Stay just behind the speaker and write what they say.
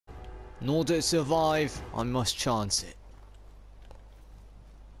In order to survive, I must chance it.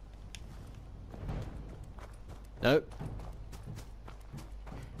 Nope.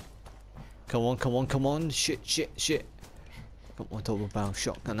 Come on, come on, come on. Shit, shit, shit. Got my double barrel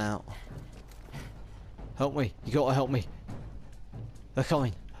shotgun out. Help me. You gotta help me. They're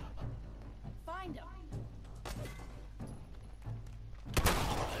coming. Find him.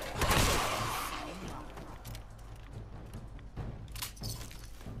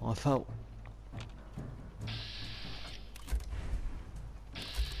 I felt.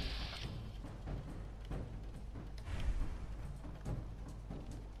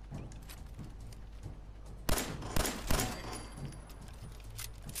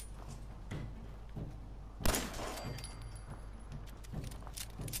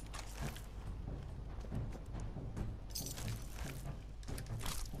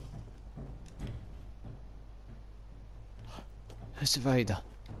 There's a Vader.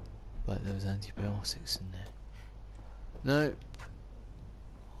 But there was antibiotics in there. No.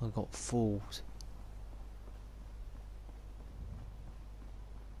 I got fooled.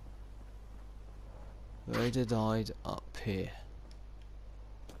 Vader died up here.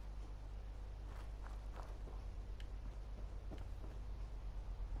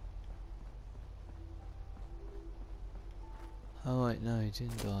 Oh wait, no, he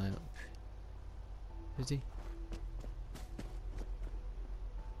didn't die up. Did he?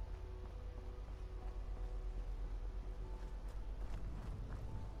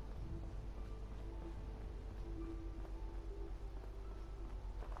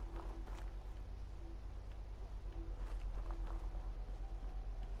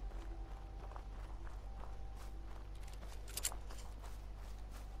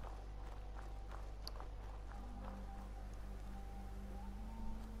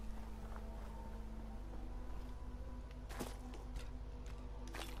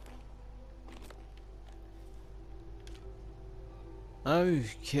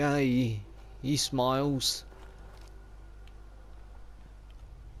 Okay, he smiles.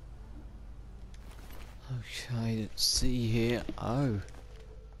 Okay, let's see here. Oh.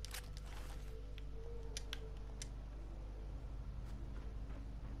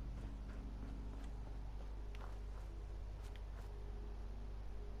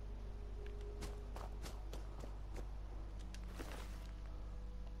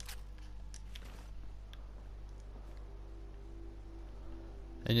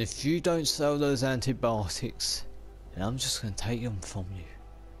 And if you don't sell those antibiotics, then I'm just going to take them from you.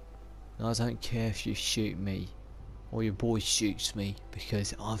 And I don't care if you shoot me, or your boy shoots me,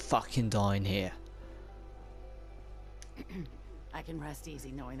 because I'm fucking dying here. I can rest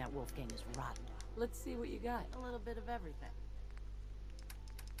easy knowing that Wolfgang is rotten. Let's see what you got. A little bit of everything.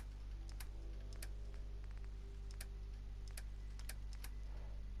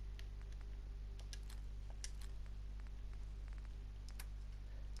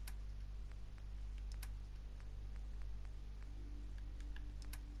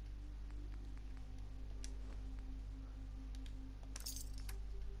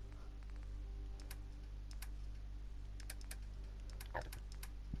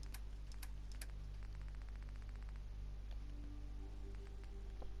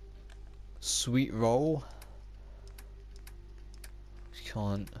 Sweet roll.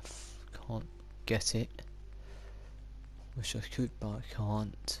 Can't get it. Wish I could, but I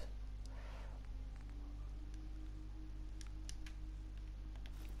can't.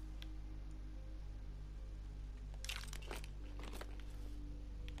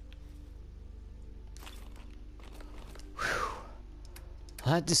 Whew. I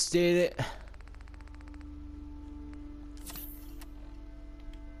had to steal it.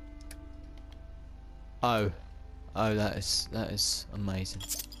 Oh, that is amazing.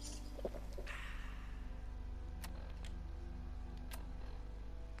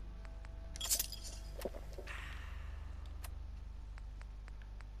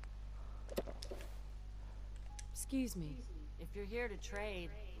 Excuse me. If you're here to trade,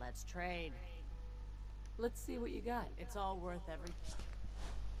 let's trade. Let's see what you got. It's all worth everything.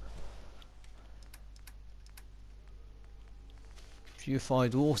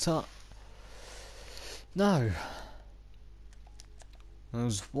 Purified water. No.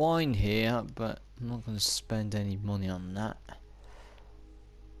 There's wine here, but I'm not going to spend any money on that.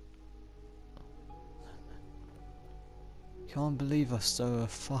 Can't believe I stole a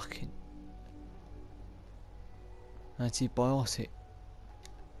fucking antibiotic.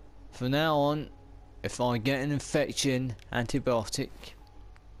 From now on, if I get an infection, antibiotic.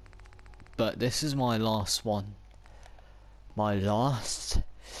 But this is my last one. My last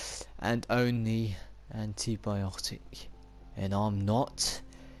and only antibiotic, and I'm not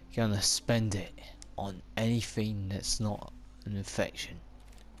gonna spend it on anything that's not an infection.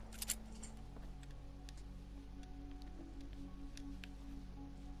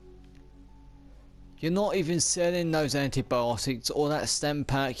 You're not even selling those antibiotics or that stem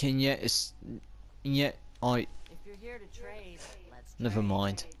pack, and yet If you're here to trade, let's never trade.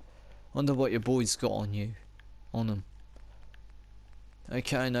 mind. Wonder what your boy's got on you, on him.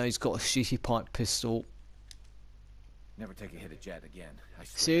 Okay, I know he's got a shitty pipe pistol. Never take a hit at Jet again. I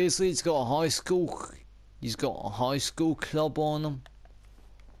swear. Seriously, he's got a high school. He's got a high school club on him.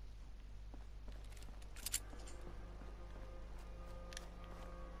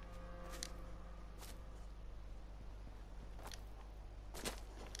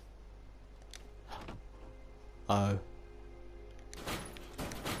 Oh.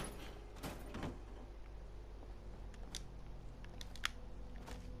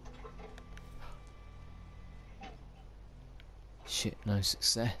 Shit, no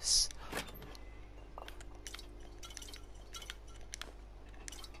success.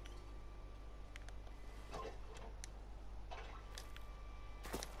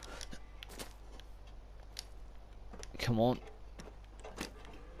 Come on.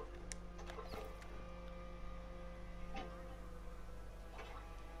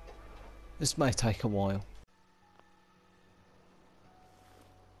 This may take a while.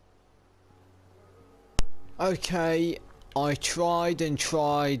 Okay, I tried and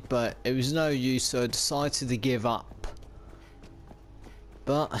tried, but it was no use, so I decided to give up.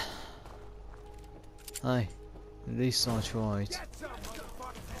 But, hey, at least I tried.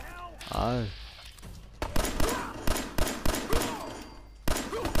 Oh.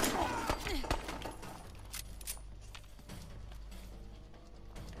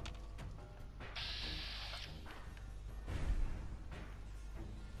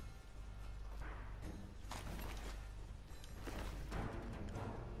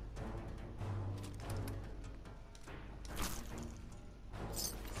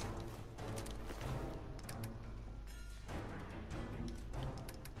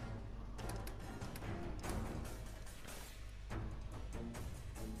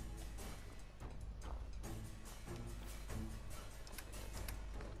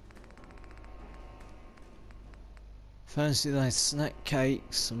 Fancy those snack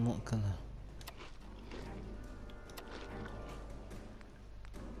cakes? I'm not gonna.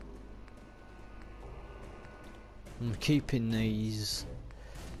 I'm keeping these.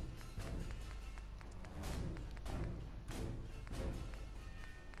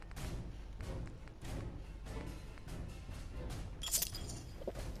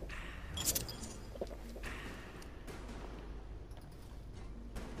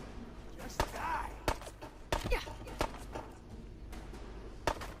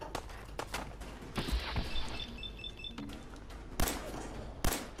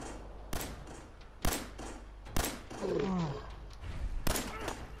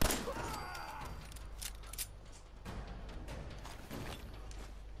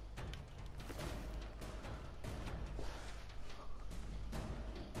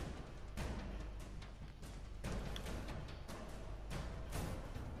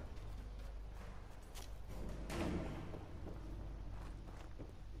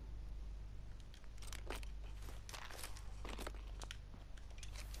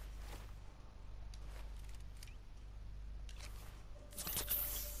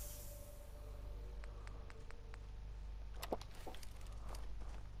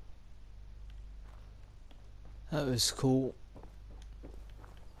 That was cool.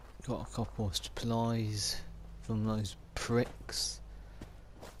 Got a couple of supplies from those pricks.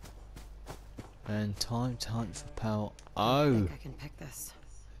 And time to hunt for power. I Oh! think I can pick this.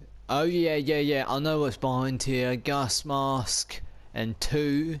 Oh yeah. I know what's behind here. A gas mask and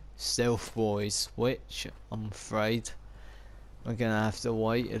 2 stealth boys, which I'm afraid we're gonna have to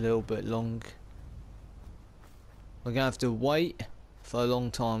wait a little bit long. We're gonna have to wait for a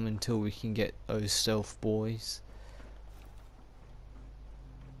long time until we can get those stealth boys.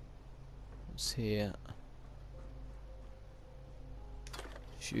 What's here?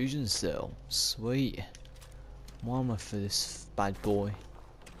 Fusion cell, sweet. More armor for this bad boy.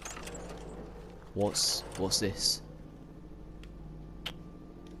 What's this?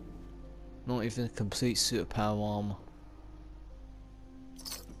 Not even a complete suit of power armor.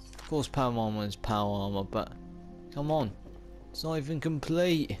 Of course power armor is power armor, but come on. It's not even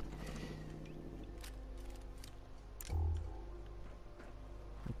complete.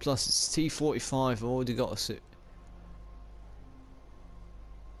 Plus it's T45, I've already got a suit.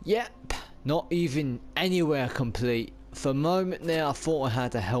 Yep, not even anywhere complete. For a moment there I thought I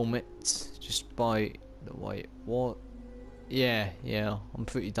had a helmet, just by the way it was. Yeah, I'm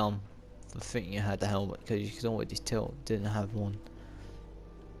pretty dumb for thinking you had the helmet because you could already tell it didn't have one.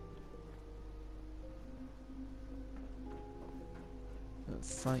 But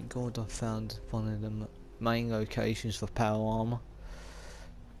thank God I found one of the main locations for power armor.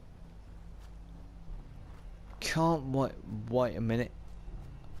 Can't wait a minute.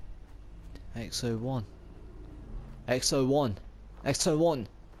 XO1. XO1. XO1.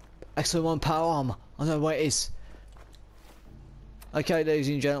 XO1 power armor. I know where it is. Okay, ladies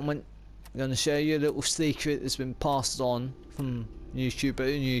and gentlemen, I'm going to share you a little secret that's been passed on from YouTuber to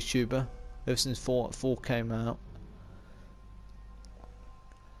YouTuber ever since 4 came out.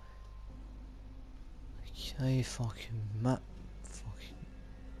 Okay, fucking map.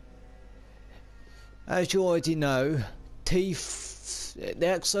 As you already know, the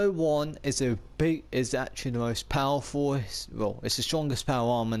XO1 is actually the most powerful. Well, it's the strongest power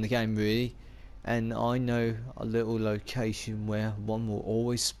armor in the game, really. And I know a little location where one will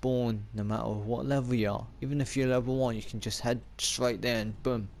always spawn, no matter what level you are. Even if you're level 1, you can just head straight there and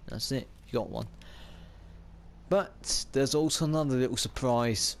boom, that's it. You got one. But there's also another little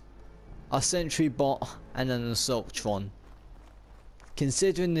surprise: a sentry bot and an assaultron.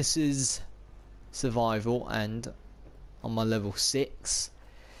 Considering this is survival and on my level 6,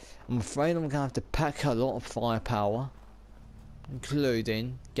 I'm afraid I'm gonna have to pack a lot of firepower,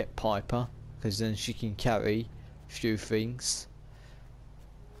 including get Piper, because then she can carry a few things.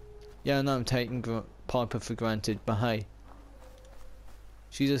 Yeah, I know I'm taking Piper for granted, but hey,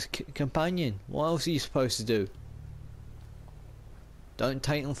 she's a companion. What else are you supposed to do? Don't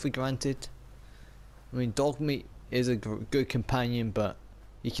take them for granted. I mean, dog meat is a good companion, but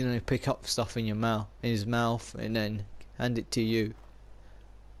he can only pick up stuff in his mouth, and then hand it to you.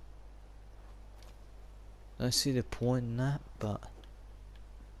 I don't see the point in that, but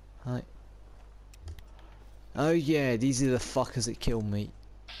hey. Oh yeah, these are the fuckers that kill me.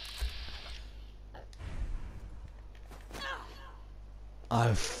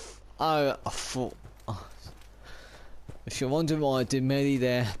 I thought. If you're wondering why I did melee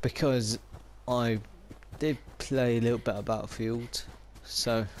there, because I did play a little bit of Battlefield,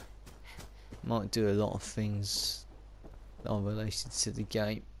 so might do a lot of things that are related to the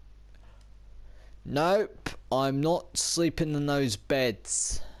game. Nope, I'm not sleeping in those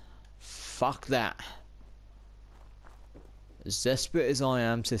beds. Fuck that. As desperate as I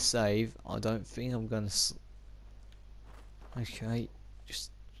am to save, I don't think I'm gonna okay, just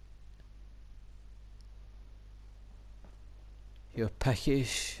your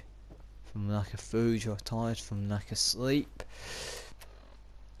package from lack of food, you're tired from lack of sleep.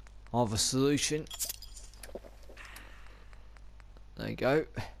 I have a solution. There you go.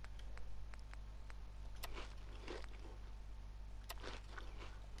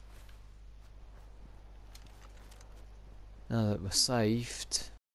 Now that we're saved,